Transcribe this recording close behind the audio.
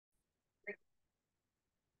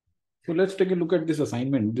So let's take a look at this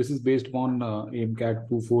assignment. This is based upon AIMCAT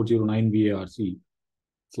 2409 VARC.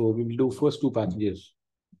 So we will do first two passages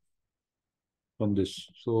from this.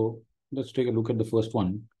 So let's take a look at the first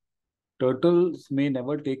one. Turtles may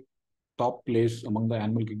never take top place among the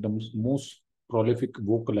animal kingdom's most prolific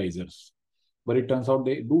vocalizers, but it turns out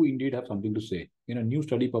they do indeed have something to say. In a new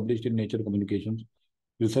study published in Nature Communications,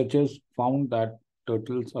 researchers found that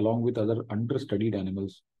turtles, along with other understudied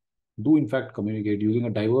animals, do in fact communicate using a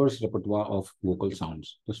diverse repertoire of vocal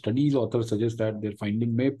sounds. The study's authors suggest that their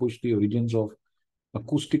finding may push the origins of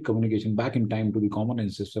acoustic communication back in time to the common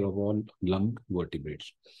ancestor of all lunged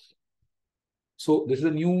vertebrates. So this is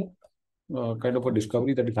a new kind of a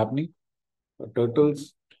discovery that is happening.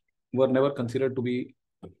 Turtles were never considered to be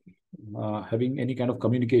having any kind of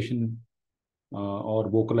communication or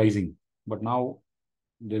vocalizing, but now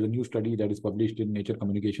there's a new study that is published in Nature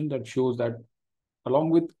Communication that shows that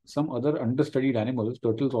along with some other understudied animals,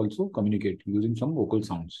 turtles also communicate using some vocal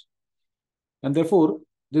sounds. And therefore,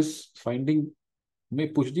 this finding may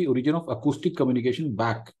push the origin of acoustic communication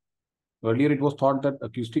back. Earlier, it was thought that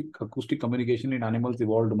acoustic communication in animals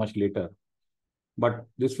evolved much later. But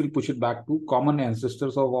this will push it back to common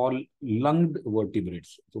ancestors of all lunged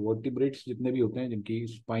vertebrates. So vertebrates जितने भी होते हैं जिनकी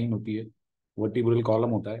spine होती है, vertebral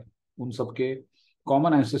column होता है, उन सबके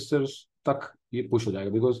common ancestors तक ये push हो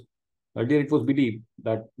जाएगा. Because earlier it was believed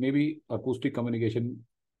that maybe acoustic communication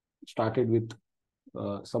started with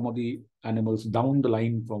some of the animals down the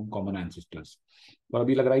line from common ancestors. पर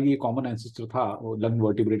अभी लग रहा है कि ये common ancestor था वो lung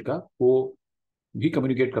vertebrate का, वो भी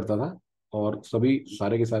communicate करता था और सभी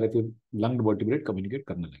सारे के सारे फिर lunged vertebrate communicate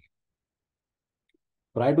करने लगे.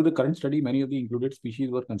 Prior to the current study, many of the included species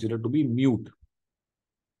were considered to be mute.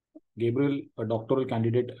 Gabriel, a doctoral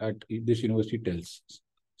candidate at this university, tells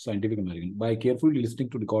Scientific American, by carefully listening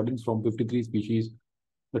to recordings from 53 species,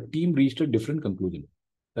 the team reached a different conclusion,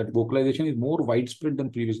 that vocalization is more widespread than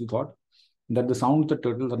previously thought, that the sounds that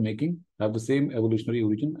turtles are making have the same evolutionary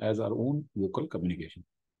origin as our own vocal communication.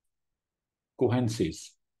 Cohen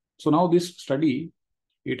says. So now this study,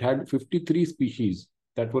 it had 53 species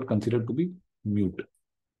that were considered to be mute.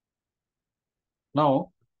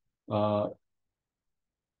 Now,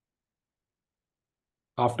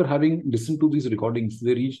 after having listened to these recordings,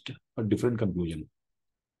 they reached a different conclusion.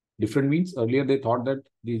 Different means earlier they thought that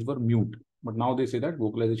these were mute, but now they say that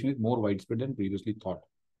vocalization is more widespread than previously thought.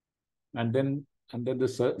 And then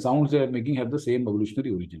the sounds they are making have the same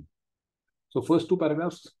evolutionary origin. So first two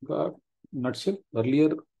paragraphs, nutshell. Earlier,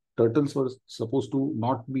 turtles were supposed to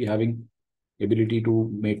not be having ability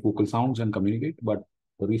to make vocal sounds and communicate, but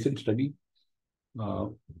a recent study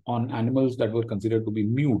on animals that were considered to be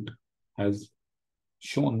mute has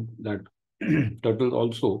shown that turtles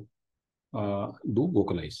also do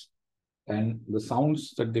vocalize, and the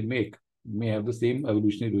sounds that they make may have the same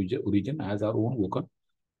evolutionary origin as our own vocal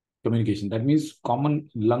communication. That means common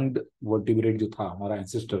lunged vertebrate जो था हमारा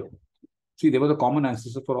ancestor. See, there was a common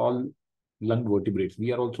ancestor for all lunged vertebrates.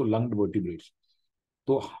 We are also lunged vertebrates.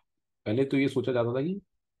 तो पहले तो ये सोचा जाता था कि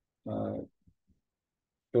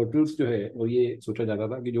टर्टल्स जो है वो ये सोचा जाता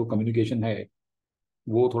था कि जो कम्युनिकेशन है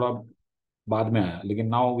वो थोड़ा बाद में आया, लेकिन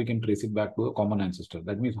now we can trace it back to a common ancestor.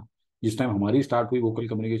 That means जिस टाइम हमारी स्टार्ट हुई वोकल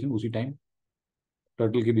कम्युनिकेशन उसी टाइम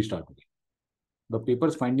टर्टल की भी स्टार्ट हुई. The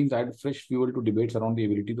paper's findings add fresh fuel to debates around the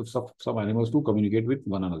ability of some animals to communicate with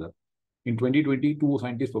one another. In 2020, two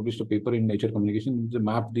scientists published a paper in Nature Communication that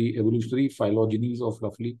mapped the evolutionary phylogenies of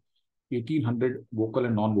roughly 1,800 vocal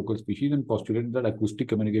and non-vocal species and postulated that acoustic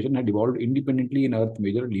communication had evolved independently in Earth's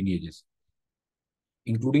major lineages,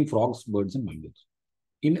 including frogs, birds, and mammals,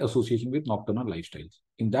 in association with nocturnal lifestyles.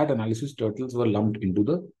 In that analysis, turtles were lumped into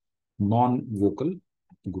the non-vocal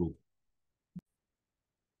group.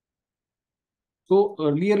 So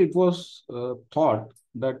earlier it was thought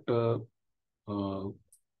that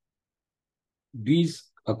these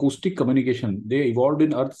acoustic communication, they evolved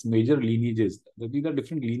in Earth's major lineages. These are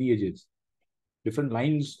different lineages, different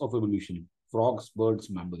lines of evolution, frogs, birds,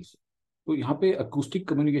 mammals. तो यहाँ पे acoustic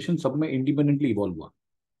communication सब में independently evolve हुआ.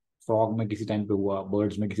 Frog में किसी time पे हुआ,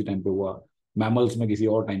 birds में किसी टाइम पे हुआ, mammals में किसी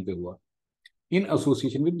और टाइम पे हुआ, in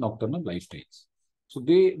association with nocturnal lifestyles. So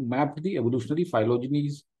they mapped the evolutionary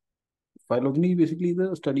phylogenies. Phylogeny is basically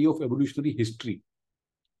the study of evolutionary history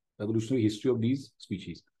of these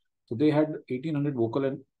species. So they had 1,800 vocal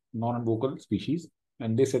and non-vocal species,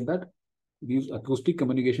 and they said that these acoustic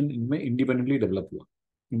communication इनमें independently develop हुआ.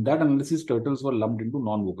 In that analysis, turtles were lumped into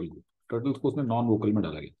non-vocal group. Turtles को उसमें non-vocal में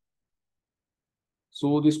डाला गया.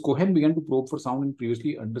 So this Cohen began to probe for sound in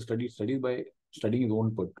previously understudied studies by studying his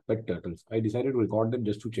own pet turtles. I decided to record them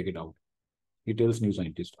just to check it out. He tells New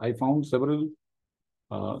Scientist. I found several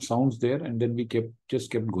sounds there, and then we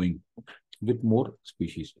just kept going with more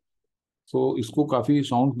species. So इसको काफी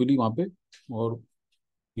sounds मिली वहाँ पे, और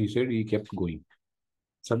he said he kept going.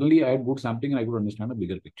 Suddenly I had good sampling and I could understand a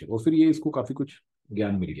bigger picture. और फिर ये इसको काफी कुछ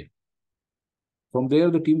ज्ञान मिल गया. From there,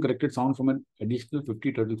 the team collected sound from an additional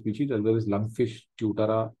 50 turtle species as well as lungfish,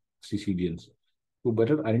 Tutara, cecidians. To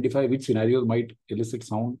better identify which scenarios might elicit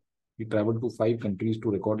sound, he traveled to 5 countries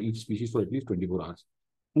to record each species for at least 24 hours,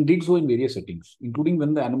 and did so in various settings, including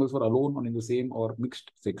when the animals were alone or in the same or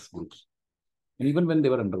mixed sex groups, and even when they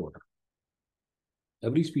were underwater.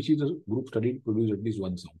 Every species the group studied produced at least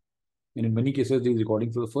one sound, and in many cases, these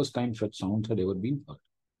recordings were the first time such sounds had ever been heard.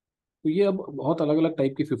 तो ये अब बहुत अलग अलग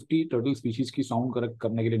type की 50 turtle species की sound correct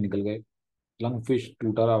करने के लिए निकल गए, लंगफिश,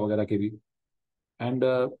 टूटारा वगैरह के भी. एंड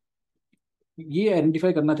ये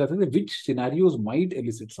आइडेंटिफाई करना चाहते थे विच सिनेरियोज माइट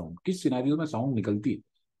एलिसिट साउंड, किस सिनेरियो में साउंड निकलती है,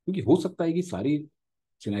 क्योंकि हो सकता है कि सारी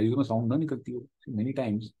सिनेरियो में साउंड ना निकलती हो. Many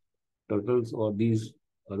times turtles or these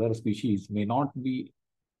other species may not be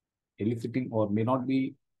eliciting or may not be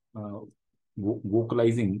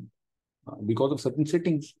vocalizing because of certain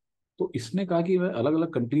settings. तो इसने कहा कि मैं अलग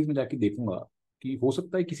अलग कंट्रीज में जाके देखूंगा कि हो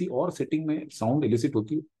सकता है किसी और सेटिंग में साउंड एलिसिट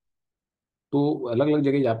होती है. तो अलग अलग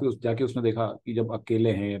जगह जाके उसने देखा कि जब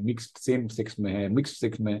अकेले हैं, मिक्स्ड सेम सेक्स में है, मिक्स्ड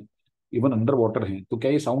सेक्स में, इवन अंडर वाटर हैं, तो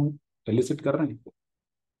क्या ये साउंड एलिसिट कर रहे हैं.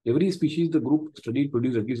 Every species the group study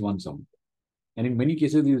produce at least one sound, and in many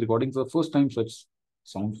cases these recordings were first time such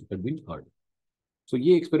sounds had been heard. सो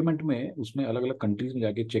ये एक्सपेरिमेंट में उसने अलग अलग कंट्रीज में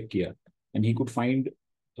जाके चेक किया, and he could find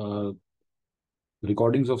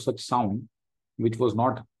recordings of such sound which was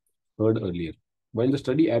not heard earlier. While the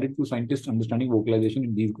study added to scientists' understanding vocalization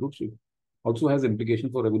in these groups, it also has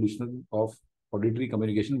implications for evolution of auditory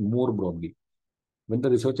communication more broadly. When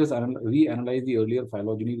the researchers reanalyzed the earlier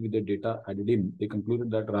phylogenies with the data added in, they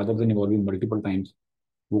concluded that rather than evolving multiple times,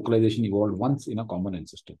 vocalization evolved once in a common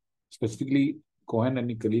ancestor. Specifically, Cohen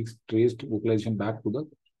and his colleagues traced vocalization back to the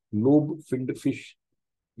lobe-finned fish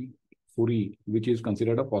furi, which is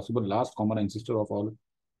considered a possible last common ancestor of all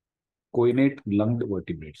coinate lunged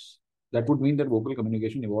vertebrates. That would mean that vocal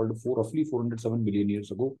communication evolved for roughly 407 million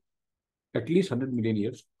years ago, at least 100 million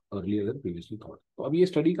years earlier than previously thought. तो अब ये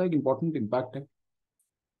study का एक important impact है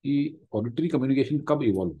कि auditory communication कब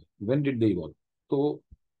evolve, when did they evolve. तो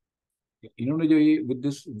इन्होंने जो ये with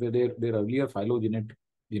this there earlier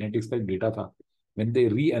phylogenetics का डेटा था, when they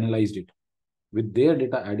रीएनालाइज्ड it with their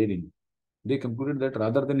data added in, they concluded that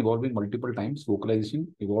rather than evolving multiple times, vocalization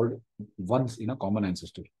evolved once in a common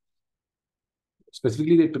ancestor.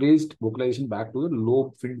 Specifically, they traced vocalization back to the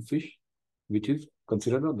lobe-finned fish, which is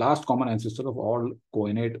considered the last common ancestor of all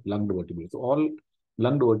coinate lunged vertebrates. So all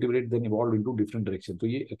lunged vertebrates then evolved into different directions. तो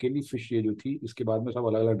ये अकेली fish ये जो थी, इसके बाद में सब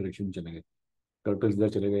अलग अलग डायरेक्शन में चले गए. टर्टल्स इधर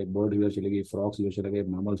चले गए, बर्ड्स इधर चले गए, फ्रॉक्स इधर चले गए,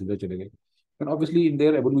 मैमल्स इधर चले गए. And obviously, in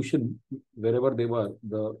their evolution, wherever they were,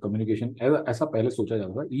 the communication, ऐसा पहले सोचा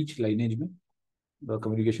जाता था, each lineage में the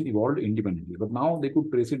communication evolved independently. But now they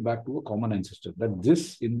could trace it back to a common ancestor. That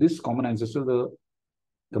in this common ancestor, the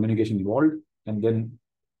communication evolved, and then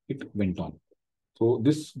it went on. So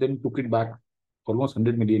this then took it back almost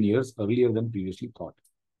 100 million years earlier than previously thought.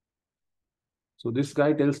 So this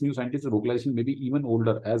guy tells new scientists that vocalization may be even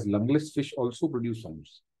older, as lungless fish also produce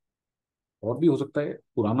sounds. और भी हो सकता है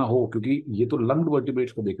पुराना हो, क्योंकि ये तो लंग्ड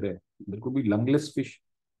वर्टिब्रेट्स को देख रहे हैं. There could be लंगलेस fish,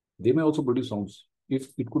 they may also produce sounds. If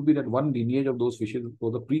it could be that one lineage of those fishes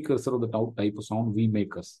was the precursor of the type of sound we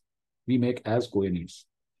make as coinates.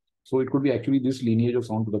 So it could be actually this lineage of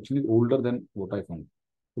sound production is older than what I found.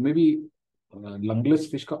 So maybe lungless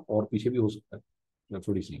fish का और पीछे भी हो सकता है. That's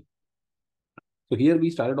what he's saying. So here we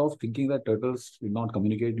started off thinking that turtles did not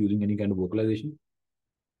communicate using any kind of vocalization,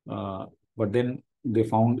 but then they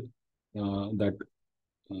found that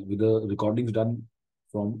with the recordings done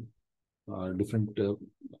from different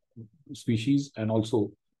species and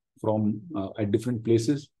also from at different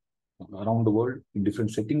places around the world in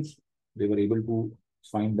different settings, they were able to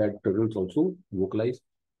find that turtles also vocalize,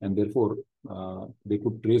 and therefore they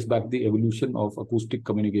could trace back the evolution of acoustic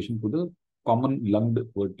communication to the common lunged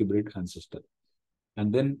vertebrate ancestor.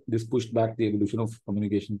 And then this pushed back the evolution of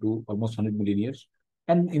communication to almost 100 million years.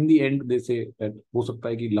 And in the end, they say that ho sakta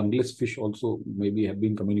hai ki lungless fish also maybe have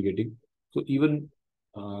been communicating. So even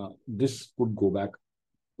this could go back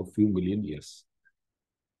a few million years.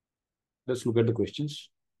 Let's look at the questions.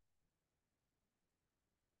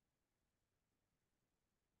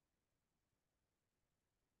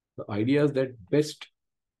 The ideas that best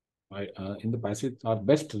in the passage are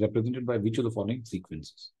best represented by which of the following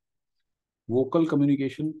sequences? Vocal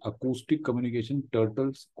communication, acoustic communication,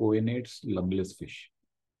 turtles, coinates, lungless fish.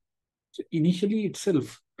 So initially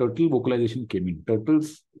itself, turtle vocalization came in.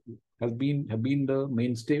 Turtles have been the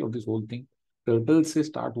mainstay of this whole thing. Turtles से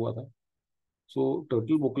start हुआ था. So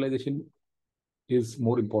turtle vocalization is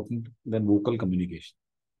more important than vocal communication.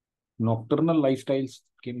 Nocturnal lifestyles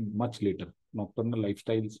came much later. Nocturnal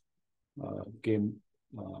lifestyles came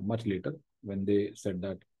much later when they said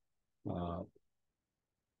that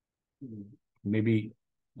maybe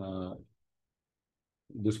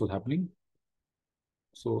this was happening.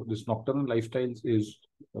 So this nocturnal lifestyles is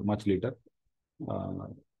much later.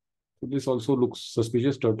 So this also looks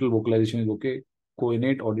suspicious. Turtle vocalization is okay.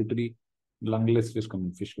 Coinate auditory lungless fish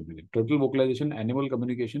communication. Turtle vocalization, animal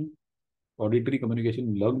communication, auditory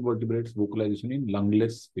communication, lung vertebrates vocalization in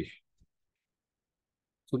lungless fish.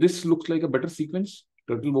 So this looks like a better sequence.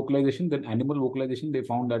 Turtle vocalization, then animal vocalization. They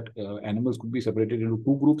found that animals could be separated into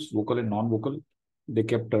two groups, vocal and non-vocal. They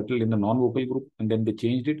kept turtle in the non-vocal group, and then they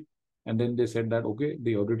changed it. And then they said that, okay,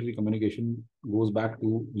 the auditory communication goes back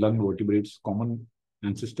to lung vertebrates, common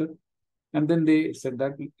ancestor. And then they said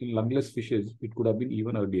that in lungless fishes, it could have been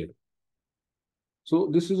even earlier. So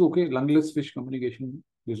this is okay. Lungless fish communication,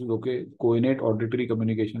 this is okay. Coinate auditory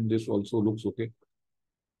communication, this also looks okay.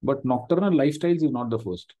 But nocturnal lifestyles is not the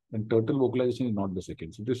first, and turtle vocalization is not the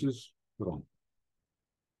second. So this is wrong.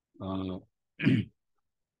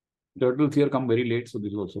 Turtles here come very late, so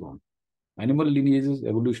this is also wrong. Animal lineages,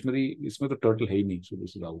 evolutionary, इसमें तो turtle है ही नहीं, so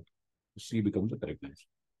this is out. C becomes the correct answer.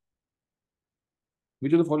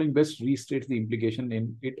 Which of the following best restates the implication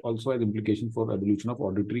in it also has implication for evolution of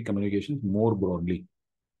auditory communication more broadly.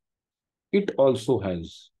 It also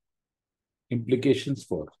has implications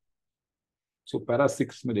for. So para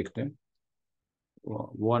 6 में देखते हैं.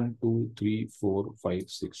 1, 2, 3, 4, 5,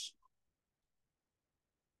 6.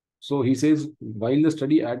 So he says, while the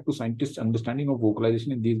study adds to scientists' understanding of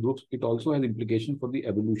vocalization in these groups, it also has implication for the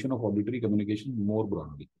evolution of auditory communication more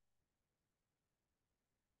broadly.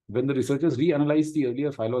 When the researchers reanalyzed the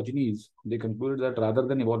earlier phylogenies, they concluded that rather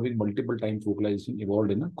than evolving multiple times, vocalization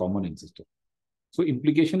evolved in a common ancestor. So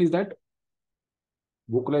implication is that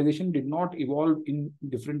vocalization did not evolve in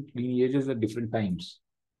different lineages at different times.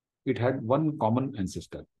 It had one common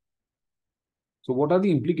ancestor. So what are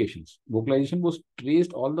the implications? Vocalization was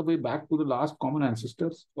traced all the way back to the last common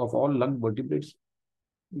ancestors of all lung vertebrates.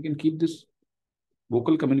 We can keep this.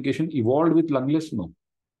 Vocal communication evolved with lungless? No.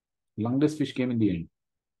 Lungless fish came in the end.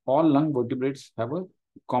 All lung vertebrates have a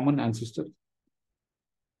common ancestor.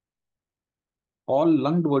 All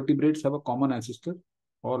lunged vertebrates have a common ancestor.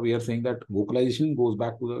 Or we are saying that vocalization goes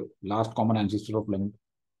back to the last common ancestor of lung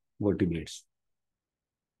vertebrates.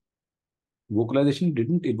 Vocalization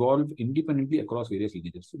didn't evolve independently across various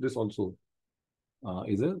lineages. So this also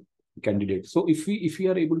is a candidate. So if we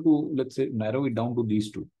are able to, let's say, narrow it down to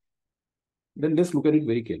these two, then let's look at it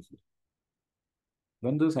very carefully.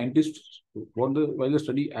 When the scientists, while the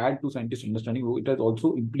study add to scientists' understanding, it has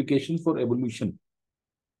also implications for evolution.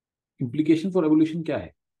 Implication for evolution क्या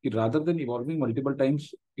है? Rather than evolving multiple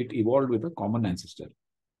times, it evolved with a common ancestor.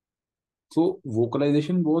 So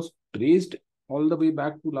vocalization was traced all the way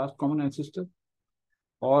back to last common ancestor,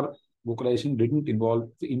 or vocalization didn't involve.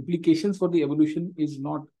 The implications for the evolution is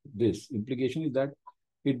not this. Implication is that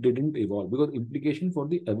it didn't evolve, because implication for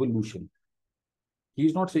the evolution. He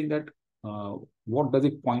is not saying that what does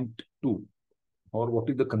it point to, or what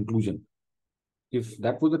is the conclusion. If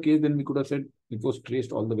that was the case, then we could have said it was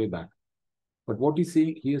traced all the way back. But what he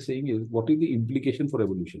is saying is, what is the implication for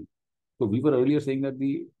evolution? So we were earlier saying that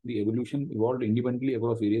the evolution evolved independently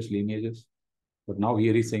across various lineages. But now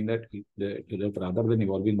here he's saying that rather than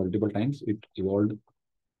evolving multiple times, it evolved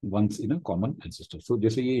once in a common ancestor. So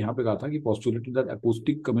जैसे ये यहाँ पे कहा था कि postulated that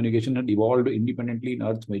acoustic communication had evolved independently in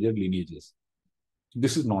Earth's major lineages.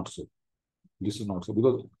 This is not so. This is not so,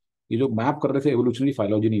 because ये जो map कर रहे थे evolutionary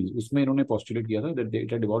phylogenies, उसमें इन्होंने postulate किया था that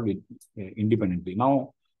it had evolved independently.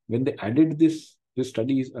 Now, when they added this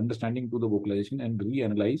study's understanding to the vocalization and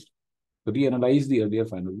reanalyzed the earlier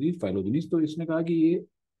phylogenies, तो इसने कहा कि ये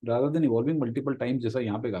rather than evolving multiple times, जैसा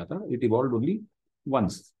यहाँ पे कहा था, it evolved only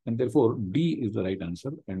once, and therefore D is the right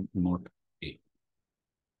answer and not A.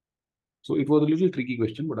 So it was a little tricky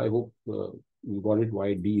question, but I hope you got it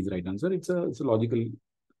why D is the right answer. It's a logical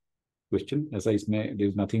question. ऐसा इसमें there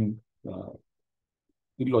is nothing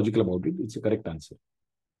illogical about it. It's a correct answer.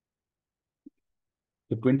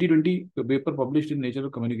 The 2020 paper published in Nature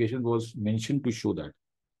of Communication was mentioned to show that.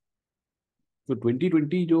 So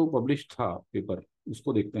 2020 जो published था paper,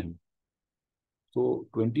 उसको देखते हैं. So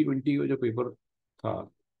 2020 का जो paper था,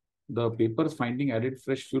 the paper's finding added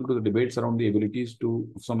fresh fuel to the debates around the abilities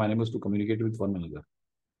of some animals to communicate with one another.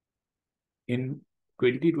 In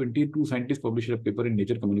 2022, scientists published a paper in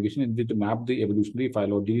Nature Communication in which they mapped the evolutionary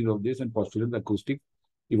phylogenies of this and postulated the acoustic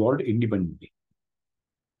evolved independently.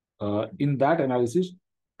 in that analysis,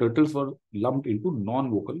 turtles were lumped into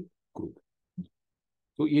non-vocal group.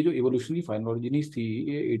 तो ये जो evolutionary phylogenes थी,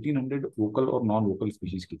 ये 1800 vocal और non-vocal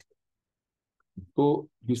species की थी. So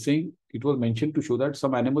he's saying it was mentioned to show that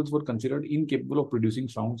some animals were considered incapable of producing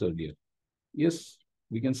sounds earlier. Yes,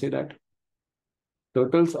 we can say that.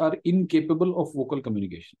 Turtles are incapable of vocal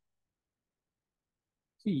communication.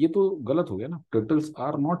 See, ये तो गलत हो गया ना. Turtles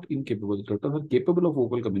are not incapable. Turtles are capable of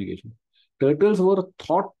vocal communication. Turtles were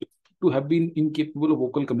thought to have been incapable of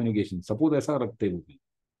vocal communication. Suppose ऐसा रखते हुए.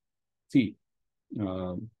 See,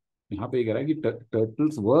 यहाँ पे कह रहा है कि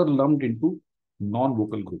turtles were lumped into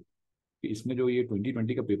non-vocal group. इसमें जो ये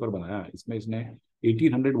 2020 का पेपर बनाया, इसमें इसने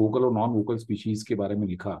 1800 वोकल और नॉन वोकल स्पीशीज के बारे में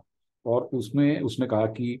लिखा, और उसमें उसने कहा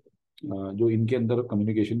कि जो इनके अंदर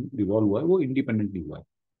कम्युनिकेशन डिवॉल्व हुआ है वो इंडिपेंडेंटली हुआ है,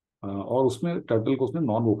 और उसमें टर्टल को उसने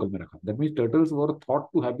नॉन वोकल में रखा. That means turtles were thought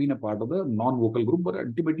to have been a part of the non vocal group, but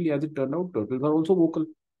ultimately as it turn out turtles are also vocal.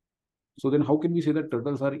 So then how can we say that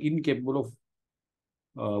turtles are incapable of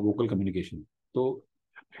vocal communication? तो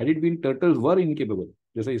had it been turtles were incapable,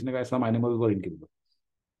 जैसे इसने कहा some animals were incapable,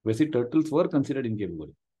 वैसे turtles were considered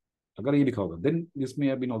incapable. अगर ये लिखा होगा then this may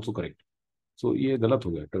have been also correct. सो ये गलत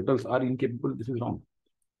हो गया. Turtles are incapable, this is wrong.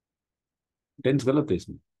 Tense गलत है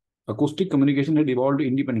इसमें. Acoustic communication had evolved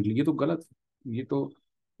independently, ये तो गलत. ये तो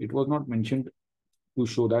it was not mentioned to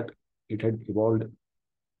show that it had evolved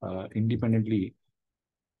independently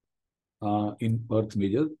in Earth's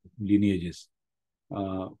major lineages.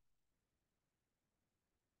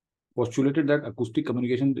 Postulated that acoustic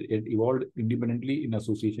communication had evolved independently in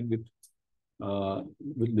association with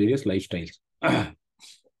various lifestyles.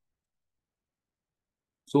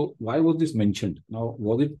 So why was this mentioned? Now,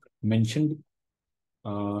 was it mentioned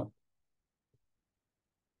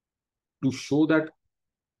to show that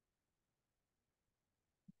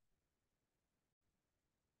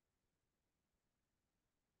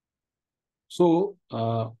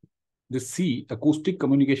the C, acoustic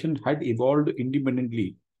communication, had evolved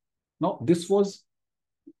independently. Now, this was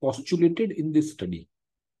postulated in this study.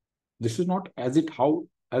 This is not as it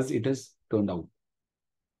has turned out.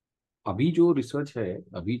 अभी जो research है,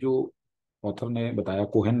 अभी जो author ने बताया,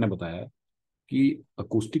 Cohen ने बताया कि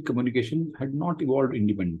acoustic communication had not evolved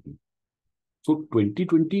independently. So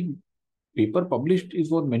 2020 paper published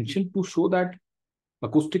was mentioned to show that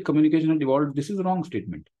acoustic communication had evolved. This is a wrong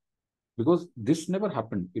statement, because this never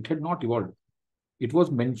happened. It had not evolved. It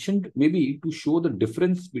was mentioned maybe to show the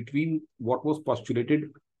difference between what was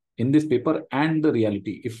postulated in this paper and the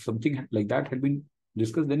reality. If something like that had been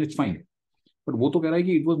discussed, then it's fine. But वो तो कह रहा है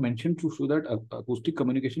कि it was mentioned to show that acoustic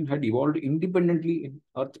communication had evolved independently in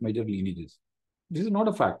Earth's major lineages. This is not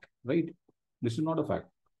a fact, right? This is not a fact.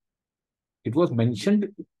 It was mentioned,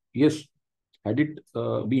 yes, had it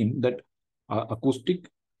been that acoustic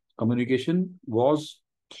communication was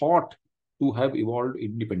thought to have evolved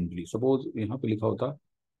independently. Suppose यहाँ पे लिखा होता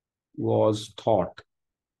was thought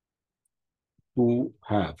to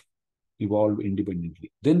have evolved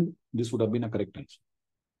independently, then this would have been a correct answer.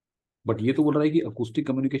 But ये तो बोल रहा है कि acoustic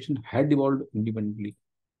communication had evolved independently,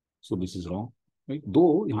 so this is wrong, right?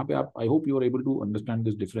 Though यहाँ पे आप, I hope you are able to understand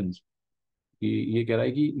this difference. ये कह रहा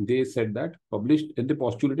है कि they said that published and they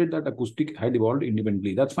postulated that acoustic had evolved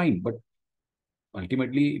independently. That's fine, but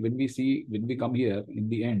ultimately when we come here in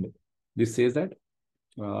the end, this says that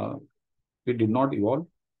it did not evolve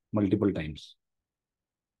multiple times,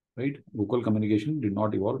 right? Vocal communication did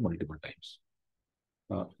not evolve multiple times.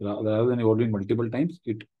 Rather than evolving multiple times,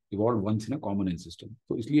 it evolved once in a common ancestor.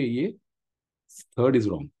 So इसलिए ये third is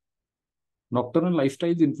wrong. Nocturnal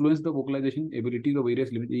lifestyles influence the vocalization abilities of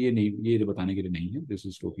various limits. ये नहीं, ये बताने के लिए नहीं है. This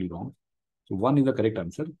is totally wrong. So one is the correct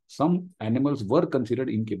answer. Some animals were considered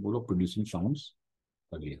incapable of producing sounds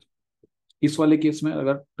earlier. इस वाले केस में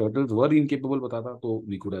अगर turtles were incapable बताता तो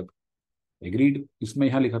we could have agreed. इसमें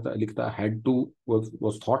यहाँ लिखता had to,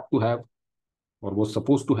 was thought to have, or was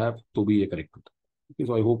supposed to have, तो भी ये correct होता. Okay,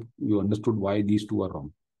 so I hope you understood why these two are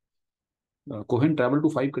wrong. Cohen traveled to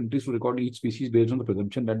 5 countries to record each species based on the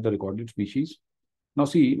presumption that the recorded species. Now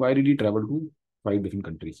see, why did he travel to 5 different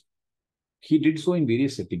countries? He did so in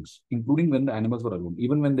various settings, including when the animals were alone,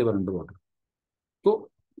 even when they were underwater. So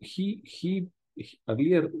he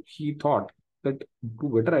earlier he thought that to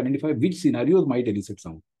better identify which scenarios might elicit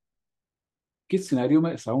sound, किस scenario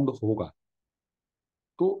में sound होगा.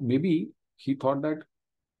 So maybe he thought that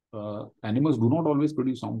animals do not always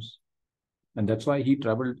produce sounds, and that's why he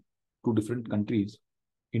traveled to different countries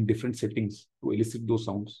in different settings to elicit those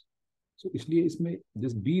sounds. So इसलिए इसमें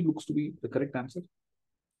this B looks to be the correct answer.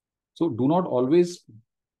 So do not always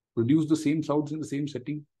produce the same sounds in the same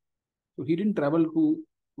setting. So he didn't travel to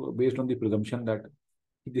based on the presumption that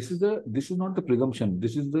This is not the presumption.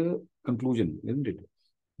 This is the conclusion, isn't it?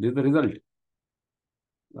 This is the result.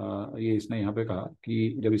 ये इसने यहाँ पे कहा कि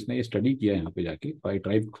जब इसने ये study किया यहाँ पे जाके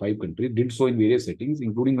five countries did so in various settings,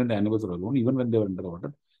 including when the animals were alone, even when they were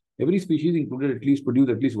underwater. Every species included produced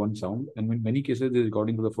at least one sound, and in many cases is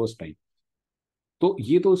recording for the first time. तो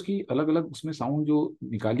ये तो उसकी अलग अलग उसमें sound जो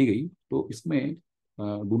निकाली गई, तो इसमें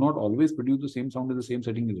do not always produce the same sound in the same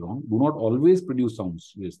setting is wrong. Do not always produce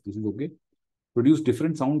sounds. Yes, this is okay. Produce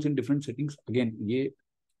different sounds in different settings. Again, ये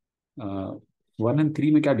 1 and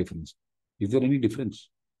 3 में क्या difference? Is there any difference?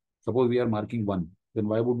 Suppose we are marking 1, then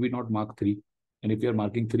why would we not mark 3? And if we are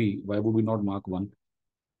marking 3, why would we not mark 1?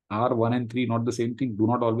 Are 1 and 3 not the same thing? Do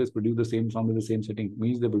not always produce the same sound in the same setting.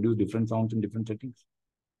 Means they produce different sounds in different settings.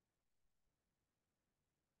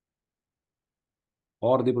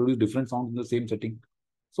 Or they produce different sounds in the same setting.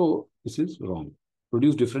 So this is wrong.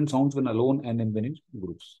 Produce different sounds when alone and then when in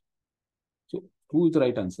groups. So who is the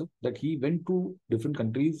right answer? That he went to different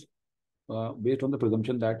countries based on the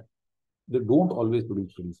presumption that they don't always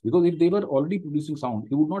produce sounds. Because if they were already producing sound,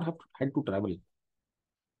 he would not have had to travel.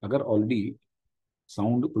 अगर already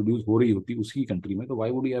sound produce हो रही होती उसी country में, तो why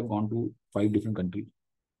would he have gone to 5 different countries?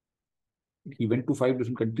 He went to 5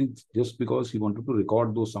 different countries just because he wanted to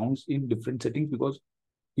record those sounds in different settings, because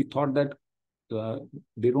he thought that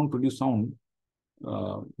they don't produce sound.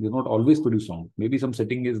 They don't always produce sound. Maybe some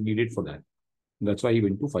setting is needed for that. That's why he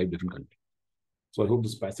went to 5 different countries. So I hope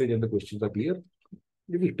this passage and the questions are clear.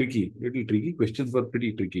 Little tricky. Questions were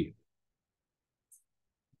pretty tricky.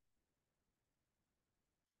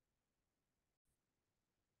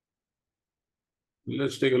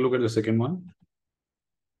 Let's take a look at the second one.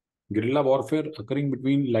 Guerrilla warfare occurring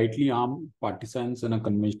between lightly armed partisans and a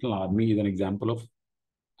conventional army is an example of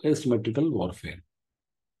asymmetrical warfare.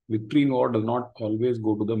 Victory in war does not always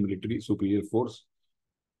go to the military superior force.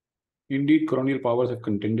 Indeed, colonial powers have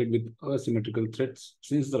contended with asymmetrical threats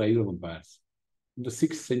since the rise of empires. In the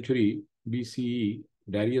 6th century BCE,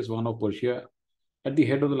 Darius I of Persia, at the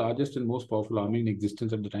head of the largest and most powerful army in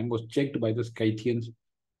existence at the time, was checked by the Scythians,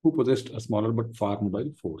 who possessed a smaller but far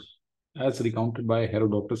mobile force. As recounted by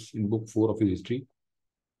Herodotus in Book 4 of his history,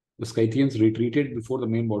 the Scythians retreated before the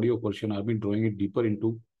main body of Persian army, drawing it deeper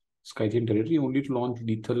into Scythian territory, only to launch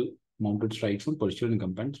lethal mounted strikes on Persian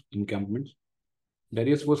encampments.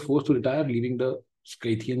 Darius was forced to retire, leaving the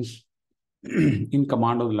Scythians in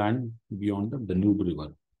command of the land beyond the Danube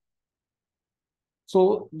River.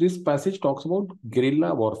 So this passage talks about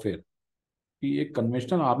guerrilla warfare. कि एक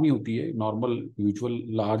conventional army होती है, normal usual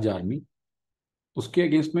large army, उसके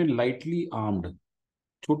against में lightly armed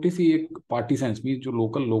छोटी सी एक पार्टीसंस means जो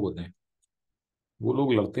local लोग होते हैं वो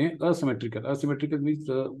लोग लड़ते हैं. Asymmetrical means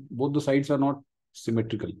both the sides are not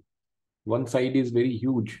symmetrical. One side is very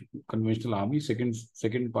huge conventional army,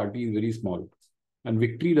 second party is very small, and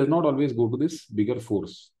victory does not always go to this bigger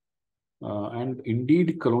force. And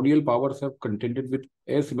indeed colonial powers have contended with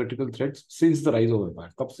asymmetrical threats since the rise of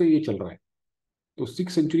empire. तब से ये चल रहा है. तो 6th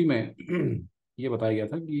century में ये बताया गया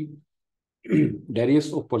था कि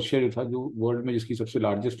डेरियस ऑफ पर्शिया जो था, जो वर्ल्ड में जिसकी सबसे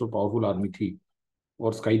लार्जेस्ट और पावरफुल आर्मी थी,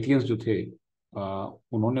 और स्काइथियंस जो थे,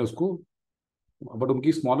 उन्होंने उसको, बट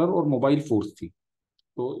उनकी स्मॉलर और मोबाइल फोर्स थी.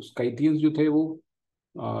 तो स्काइथियंस जो थे वो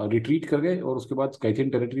रिट्रीट कर गए और उसके बाद स्काइथियन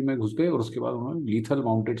टेरिटरी में घुस गए और उसके बाद उन्होंने लीथल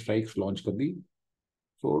माउंटेड स्ट्राइक्स लॉन्च कर दी.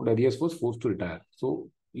 सो Darius was forced to retire. सो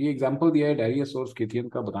ये एग्जांपल दिया है डेरियस और स्काइथियन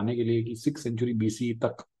का बताने के लिए कि 6th सेंचुरी BC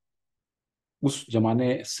तक उस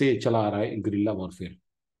जमाने से चला आ रहा है guerrilla warfare.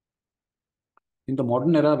 In the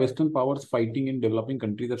modern era, Western powers fighting in developing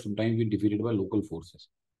countries have sometimes been defeated by local forces.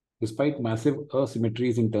 Despite massive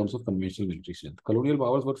asymmetries in terms of conventional military strength, colonial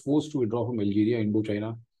powers were forced to withdraw from Algeria,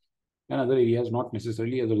 Indochina, and other areas, not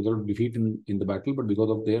necessarily as a result of defeat in the battle, but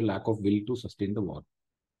because of their lack of will to sustain the war.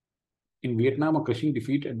 In Vietnam, a crushing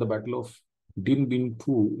defeat at the Battle of Dien Bien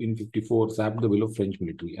Phu in 1954 sapped the will of French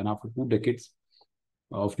military, and after 2 decades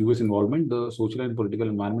of US involvement, the social and political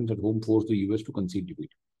environment at home forced the US to concede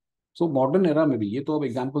defeat. So modern era में भी, ये तो अब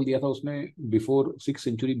example दिया था उसने before 6th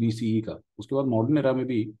century BCE का, उसके बाद मॉडर्न एरा में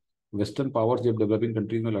भी वेस्टर्न पावर्स जब डेवलपिंग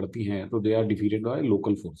कंट्रीज में लड़ती हैं तो they are defeated by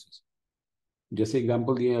local forces. जैसे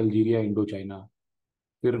एग्जांपल दिए अल्जीरिया, इंडो चाइना,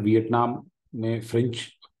 फिर वियतनाम में French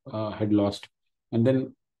had lost, and then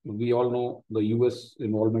we all know the US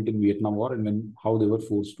involvement in Vietnam war and then how they were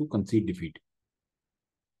forced to कंसीड defeat.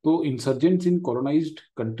 So insurgents in colonized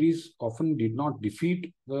countries often did not defeat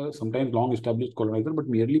the sometimes long-established colonizer, but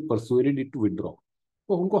merely persuaded it to withdraw.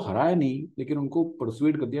 तो उनको हराया नहीं, लेकिन उनको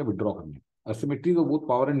persuade कर दिया withdraw करने. Asymmetry of both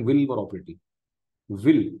power and will were operating.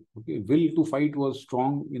 Will to fight was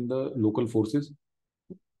strong in the local forces,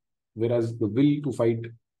 whereas the will to fight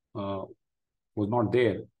was not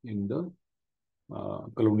there in the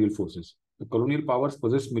colonial forces. The colonial powers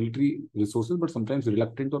possess military resources, but sometimes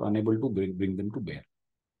reluctant or unable to bring them to bear.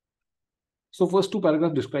 So first two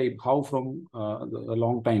paragraphs describe how from a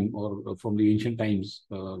long time or from the ancient times,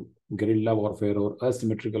 guerrilla warfare or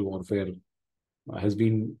asymmetrical warfare has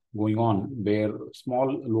been going on, where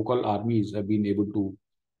small local armies have been able to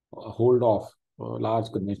hold off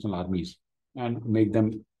large conventional armies and make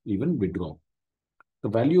them even withdraw. The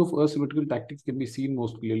value of asymmetrical tactics can be seen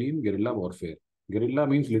most clearly in guerrilla warfare. Guerrilla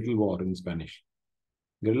means little war in Spanish.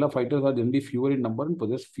 Guerrilla fighters are generally fewer in number and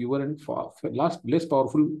possess fewer and less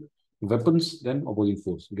powerful weapons than opposing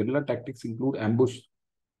force. Guerrilla tactics include ambush,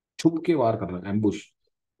 छुप के वार करना, ambush,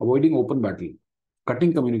 avoiding open battle,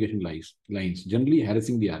 cutting communication lines, generally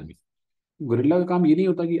harassing the army. Guerrilla का काम ये नहीं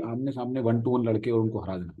होता कि आमने सामने 1-to-1 लड़के और उनको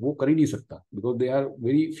हरा देना, वो कर ही नहीं सकता, because they are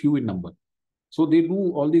very few in number. So they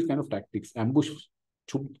do all this kind of tactics. Ambush,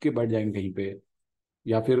 छुप के बैठ जाएंगे कहीं पे,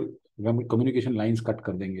 या फिर कम्युनिकेशन लाइंस कट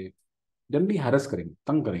कर देंगे, जनरली हैरस करेंगे,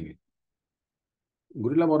 तंग करेंगे.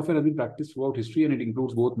 Guerrilla warfare has been practiced throughout history, and it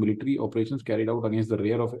includes both military operations carried out against the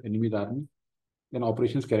rear of enemy's army and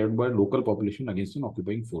operations carried out by local population against an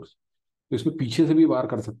occupying force. तो इसमें पीछे से भी वार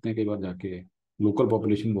कर सकते हैं, कई बार जाके लोकल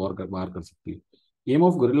पॉपुलेशन वार कर सकती है. M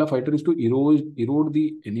of guerrilla fighter is to Erode the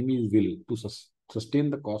enemies will to sustain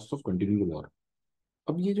the cost of continuing war.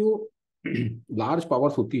 अब ये जो लार्ज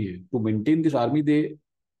पावर्स होती है, to maintain this army they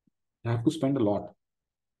have to spend a lot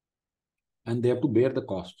and they have to bear the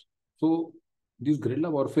cost. So this guerrilla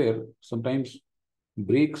warfare sometimes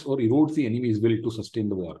breaks or erodes the enemy's will to sustain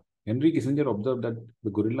the war. Henry Kissinger observed that the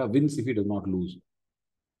guerrilla wins if he does not lose.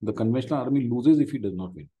 The conventional army loses if he does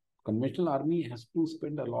not win. Conventional army has to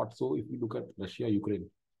spend a lot. So if we look at Russia, Ukraine,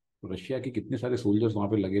 Russia के कितने सारे soldiers वहाँ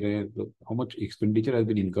पे लगे रहे हैं, how much expenditure has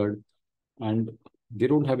been incurred, and they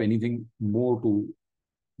don't have anything more to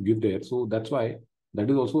give there. So that's why that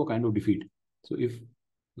is also a kind of defeat. So if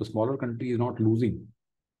the smaller country is not losing,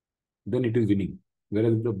 then it is winning.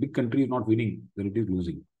 Whereas if the big country is not winning, then it is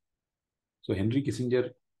losing. So Henry Kissinger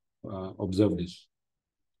observed this.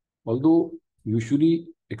 Although usually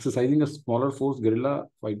exercising a smaller force, guerrilla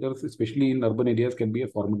fighters, especially in urban areas, can be a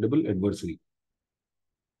formidable adversary.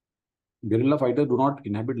 Guerrilla fighters do not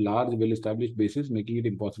inhabit large, well-established bases, making it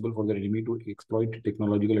impossible for their enemy to exploit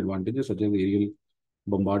technological advantages such as aerial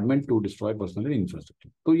bombardment to destroy personal infrastructure.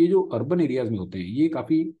 तो ये जो urban areas में होते हैं, ये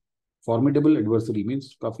काफी formidable adversary means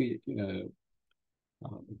काफी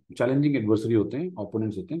challenging adversary होते हैं,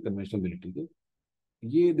 opponents होते हैं conventional military के.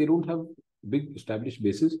 ये they don't have big established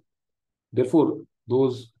bases, therefore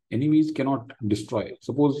those enemies cannot destroy.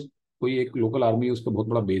 Suppose कोई एक local army है, उसका बहुत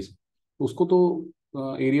बड़ा base है, उसको तो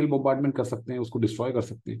aerial bombardment कर सकते हैं, उसको destroy कर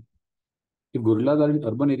सकते हैं. If guerrillas are in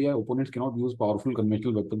urban area, opponents cannot use powerful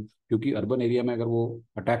conventional weapons, क्योंकि urban area में अगर वो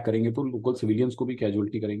attack करेंगे तो local civilians को भी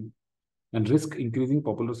casualty करेंगे, and risk increasing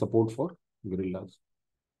popular support for guerrillas.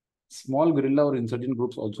 Small guerrilla or insurgent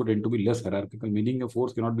groups also tend to be less hierarchical, meaning a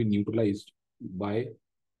force cannot be neutralized by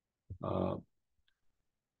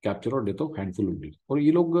capture or death of handful of individuals. और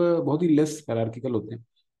ये लोग बहुत ही less hierarchical होते हैं,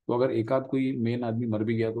 तो अगर एक आध कोई मेन आदमी मर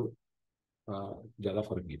भी गया तो ज्यादा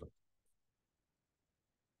फर्क नहीं पड़ता.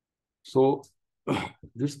 So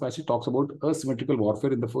this passage talks about asymmetrical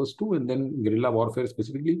warfare in the first two, and then guerrilla warfare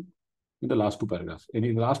specifically in the last two paragraphs. And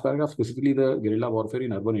in the last paragraph, specifically the guerrilla warfare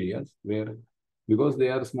in urban areas, where because they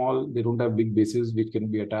are small, they don't have big bases which can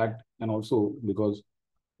be attacked, and also because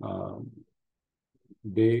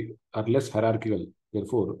they are less hierarchical,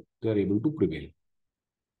 therefore they are able to prevail.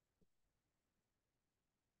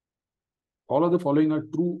 All of the following are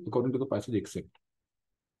true according to the passage except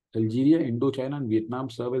Algeria, Indochina, and Vietnam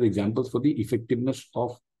serve as examples for the effectiveness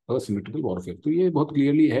of asymmetrical warfare. तो ये बहुत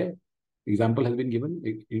clearly है. Example has been given: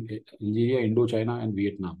 Algeria, Indochina, and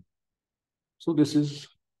Vietnam. So this is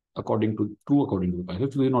true according to the passage.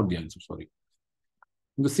 This is not the answer. Sorry.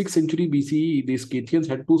 In the 6th century BCE, the Scythians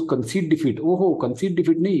had to concede defeat. Oh, concede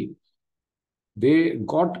defeat nahi. They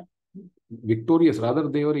got victorious. Rather,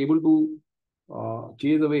 they were able to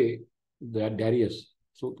chase away Darius.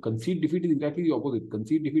 So concede defeat is exactly the opposite.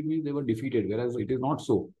 Concede defeat means they were defeated, whereas it is not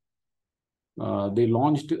so. They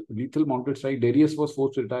launched lethal mounted strike. Darius was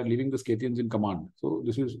forced to retire, leaving the Scythians in command. So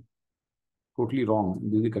this is totally wrong.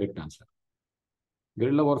 This is the correct answer.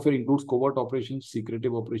 Guerrilla warfare includes covert operations,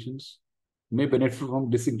 secretive operations, may benefit from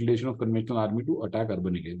disinclination of conventional army to attack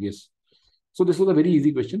urban areas. Yes. So this was a very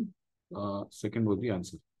easy question. Second was the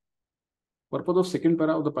answer. Purpose of second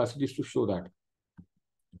para of the passage is to show that.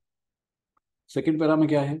 Second para में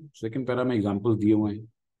क्या है? Second para में examples दिए हुए हैं.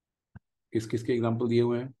 किस किस के एग्जांपल दिए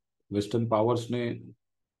हुए हैं? वेस्टर्न पावर्स ने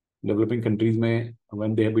डेवलपिंग कंट्रीज में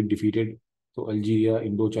when they have been defeated, तो Algeria,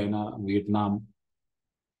 Indo China, Vietnam,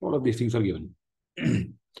 all of these things are given.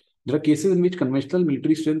 There are cases in which conventional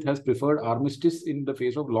military strength has preferred armistice in the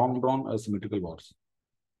face of long-drawn asymmetrical wars.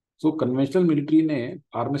 So conventional military ne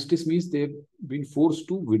armistice means they've been forced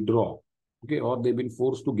to withdraw, okay, or they've been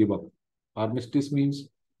forced to give up. Armistice means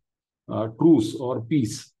truce or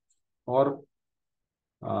peace or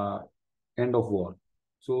end of war.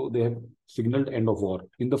 So they have signaled end of war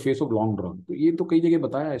in the face of long drawn. तो ये तो कई जगह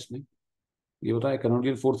बताया है इसने. ये बताया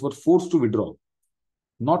Canadian force were forced to withdraw,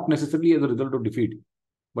 not necessarily as a result of defeat,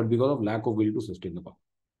 but because of lack of will to sustain the power.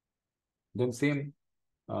 Then same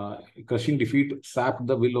crushing defeat sapped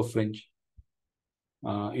the will of French.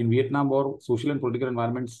 In Vietnam War, social and political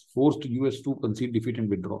environments forced US to concede defeat and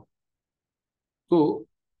withdraw. So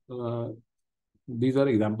these are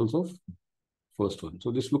examples of first one.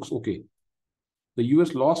 So this looks okay. The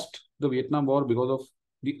US lost the Vietnam War because of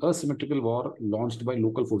the asymmetrical war launched by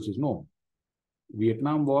local forces. No,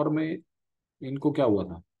 Vietnam War में इनको क्या हुआ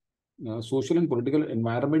था? Social and political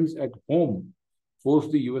environments at home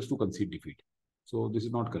forced the US to concede defeat. So this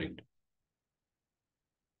is not correct.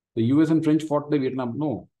 The US and French fought the Vietnam.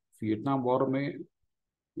 No, Vietnam War में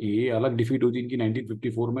ये अलग defeat हुई थी इनकी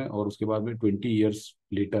 1954 में और उसके बाद में 20 years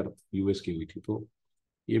later US की हुई थी. तो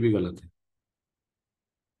ये भी गलत है.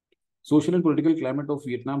 Social and political climate of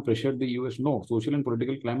Vietnam pressured the US. No, social and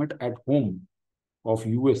political climate at home of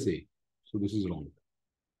USA. So this is wrong.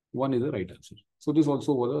 One is the right answer. So this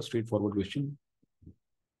also was a straightforward question.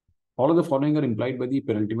 All of the following are implied by the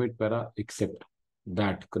penultimate para except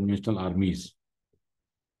that conventional armies.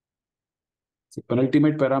 So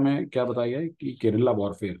penultimate para में क्या बताया है कि guerrilla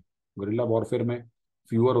warfare में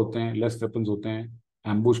fewer होते हैं, less weapons होते हैं,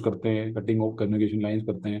 ambush करते हैं, cutting of communication lines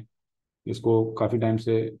करते हैं. इसको काफी टाइम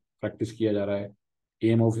से प्रैक्टिस किया जा रहा है.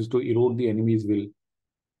 M of is to Erode the enemies will.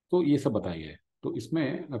 तो ये सब बताया है. तो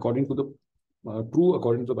इसमें according to the true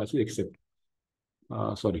according to the passage accept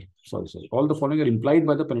sorry all the following are implied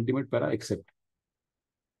by the penultimate para except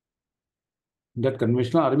that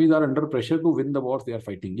conventional armies are under pressure to win the wars they are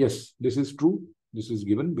fighting. Yes, this is true. This is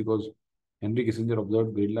given because Henry Kissinger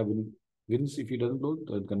observed guerrilla wins if he doesn't lose,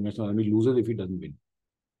 the conventional army loses if he doesn't win.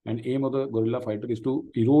 And aim of the guerrilla fighter is to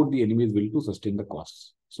erode the enemy's will to sustain the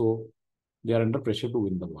costs. So they are under pressure to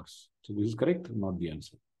win the wars. So this is correct, not the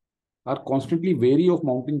answer. Are constantly wary of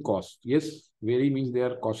mounting costs. Yes, wary means they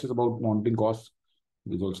are cautious about mounting costs.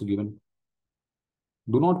 This is also given.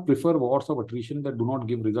 Do not prefer wars of attrition that do not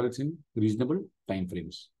give results in reasonable time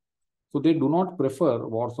frames. So they do not prefer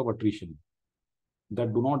wars of attrition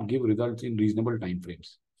that do not give results in reasonable time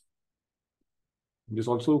frames. This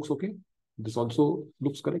also looks okay. This also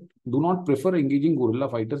looks correct. Do not prefer engaging guerrilla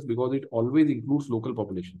fighters because it always includes local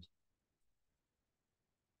populations.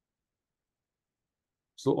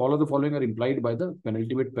 So all of the following are implied by the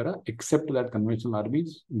penultimate para, except that conventional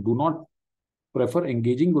armies do not prefer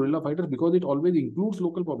engaging guerrilla fighters because it always includes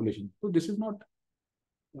local population. So this is not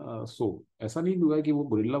so. ऐसा नहीं हुआ है कि वो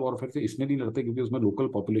guerrilla warfare से इसमें नहीं लड़ते क्योंकि उसमें लोकल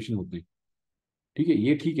पॉपुलेशन होते हैं. ठीक है,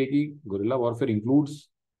 ये ठीक है कि guerrilla warfare includes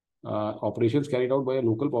operations carried out by a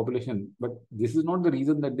local population, but this is not the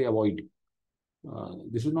reason that they avoid.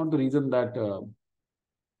 This is not the reason that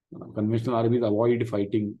conventional armies avoid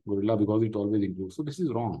fighting guerrilla because it always includes. So this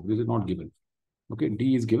is wrong. This is not given. Okay,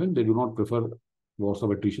 D is given. They do not prefer wars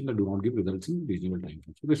of attrition that do not give results in reasonable time.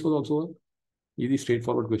 So this was also a easy,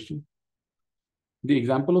 straightforward question. The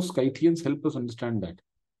example of Scythians help us understand that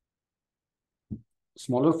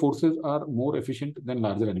smaller forces are more efficient than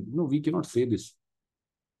larger enemies. No, we cannot say this.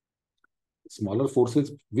 Smaller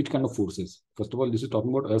forces, which kind of forces? First of all, this is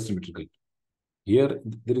talking about asymmetrical. Here,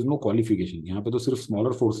 there is no qualification. यहाँ पे तो सिर्फ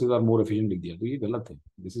smaller forces are more efficient लिख दिया. तो ये गलत है.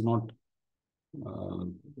 This is not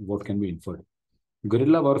what can be inferred.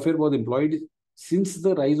 Guerrilla warfare was employed since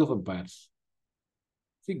the rise of empires.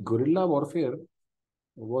 See, guerrilla warfare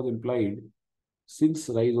was employed since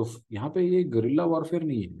rise of. यहाँ पे ये guerrilla warfare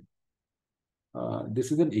नहीं है.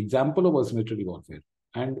 This is an example of asymmetrical warfare.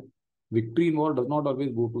 And victory in war does not always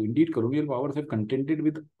go to. Indeed, colonial powers have contended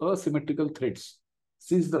with asymmetrical threats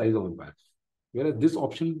since the rise of empires. Whereas this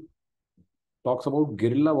option talks about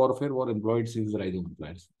guerrilla warfare was employed since the rise of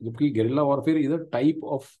empires. Because guerrilla warfare is a type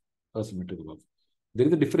of asymmetrical warfare. There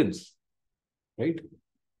is a difference, right?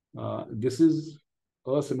 This is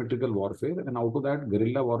asymmetrical warfare, and out of that,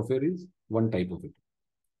 guerrilla warfare is one type of it.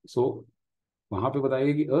 So, वहाँ पे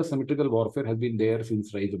बताइए कि asymmetrical warfare has been there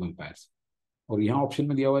since rise of empires. और यहाँ option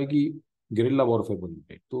में दिया हुआ है कि guerrilla warfare was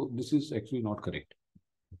employed. So this is actually not correct.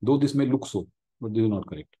 Though this may look so, but this is not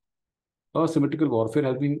correct. Asymmetrical warfare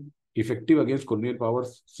has been effective against colonial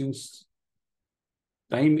powers since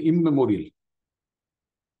time immemorial.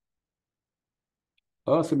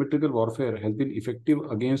 Asymmetrical warfare has been effective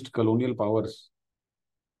against colonial powers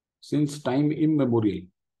Since time immemorial.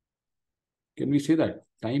 Can we say that?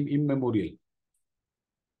 Time immemorial.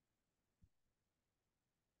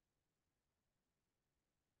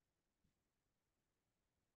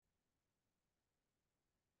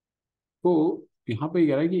 तो यहाँ पे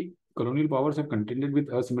कह रहा है कि colonial powers have contended with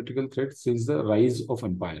asymmetrical threats since the rise of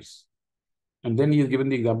empires. And then he has given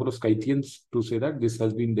the example of Scythians to say that this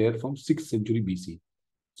has been there from 6th century BC.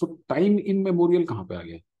 So time immemorial कहाँ पे आ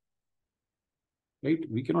गया? Right?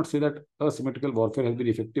 We cannot say that asymmetrical warfare has been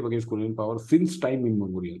effective against colonial power since time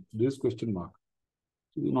immemorial. This question mark.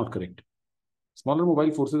 This is not correct. Smaller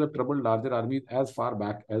mobile forces have troubled larger armies as far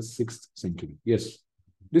back as 6th century. Yes,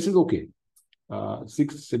 this is okay.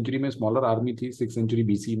 6th century में smaller army थी, 6th century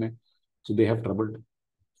BC में, so they have troubled.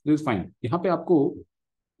 This is fine. यहाँ पे आपको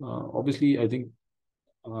obviously I think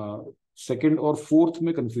second और fourth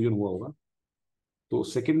में confusion हुआ होगा. तो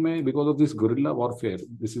second में because of this guerrilla warfare,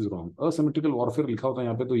 this is wrong. Asymmetrical warfare लिखा होता है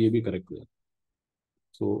यहाँ पे तो ये भी correct है.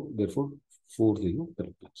 So therefore fourth is the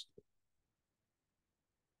correct answer.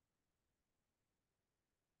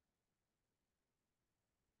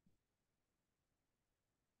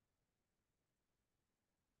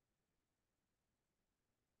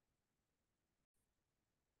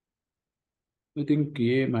 I think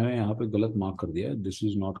ये मैंने यहाँ पे गलत मार्क कर दिया है. This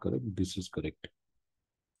is not correct. This is correct.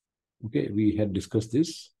 Okay, we had discussed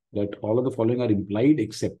this that all of the following are implied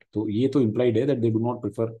except. तो ये तो implied है that they do not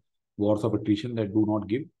prefer wars of attrition that do not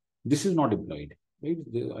give. This is not implied. Right?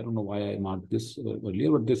 I don't know why I marked this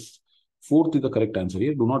earlier, but this fourth is the correct answer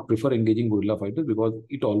here. Do not prefer engaging guerrilla fighters because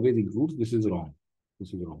it always includes. This is wrong.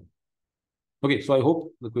 This is wrong. Okay, so I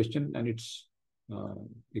hope the question and its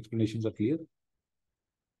explanations are clear.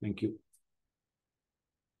 Thank you.